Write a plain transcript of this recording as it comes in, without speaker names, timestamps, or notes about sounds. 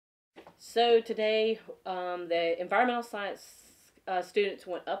So today, the environmental science students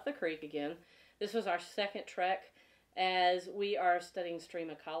went up the creek again. This was our second trek as we are studying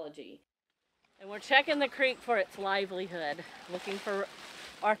stream ecology. And we're checking the creek for its livelihood, looking for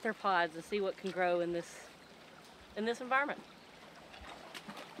arthropods to see what can grow in this environment.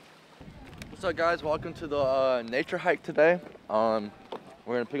 What's up, guys? Welcome to the nature hike today. We're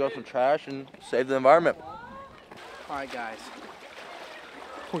gonna pick up some trash and save the environment. All right, guys.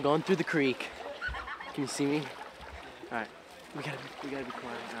 We're going through the creek. Can you see me? All right. We gotta be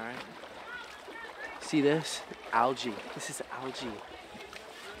quiet. All right. See this? Algae. This is algae.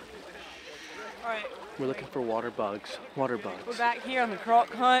 All right. We're looking for water bugs. Water bugs. We're back here on the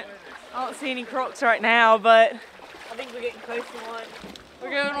croc hunt. I don't see any crocs right now, but I think we're getting close to one.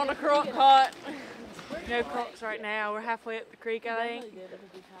 We're going on a croc hunt. No crocs right now. We're halfway up the creek, I think.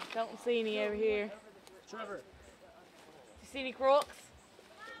 Don't see any over here. Trevor. You see any crocs?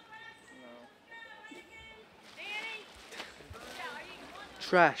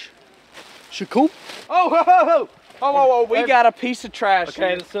 Trash. Shakoop. Oh, ho, ho, ho. Oh, we got a piece of trash.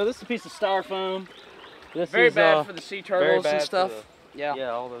 Okay, here. so this is a piece of styrofoam. This Very is, bad for the sea turtles and stuff. Yeah,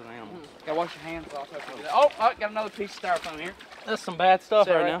 all those animals. Gotta wash your hands off. Oh, got another piece of styrofoam here. That's some bad stuff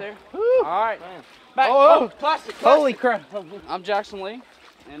Sit right right now. there. Woo. All right. Man. Back. Oh, Plastic. Holy crap. I'm Jackson Lee,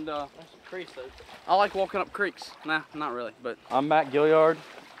 and I like walking up creeks. Nah, not really, but I'm Matt Gilliard.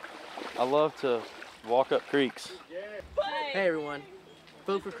 I love to walk up creeks. Hey, everyone.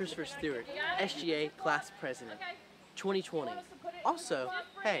 Vote for Christopher Stewart, SGA Class President, 2020. Also,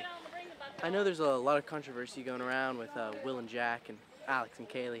 hey, I know there's a lot of controversy going around with Will and Jack and Alex and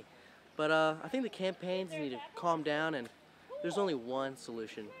Kaylee, but I think the campaigns need to calm down, and there's only one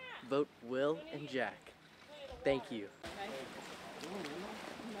solution. Vote Will and Jack. Thank you.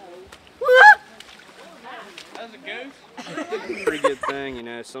 that's a goose. Pretty good thing, you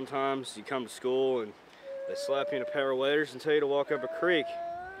know. Sometimes you come to school and they slap you in a pair of waders and tell you to walk up a creek.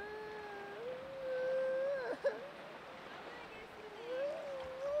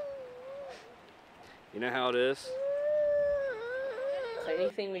 You know how it is? So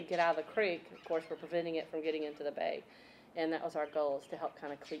anything we get out of the creek, of course, we're preventing it from getting into the bay. And that was our goal, is to help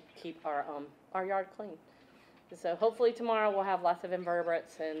kind of keep our yard clean. So hopefully tomorrow we'll have lots of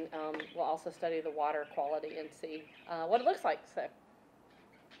invertebrates, and we'll also study the water quality and see what it looks like. So.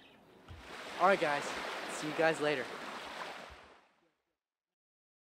 All right, guys. See you guys later.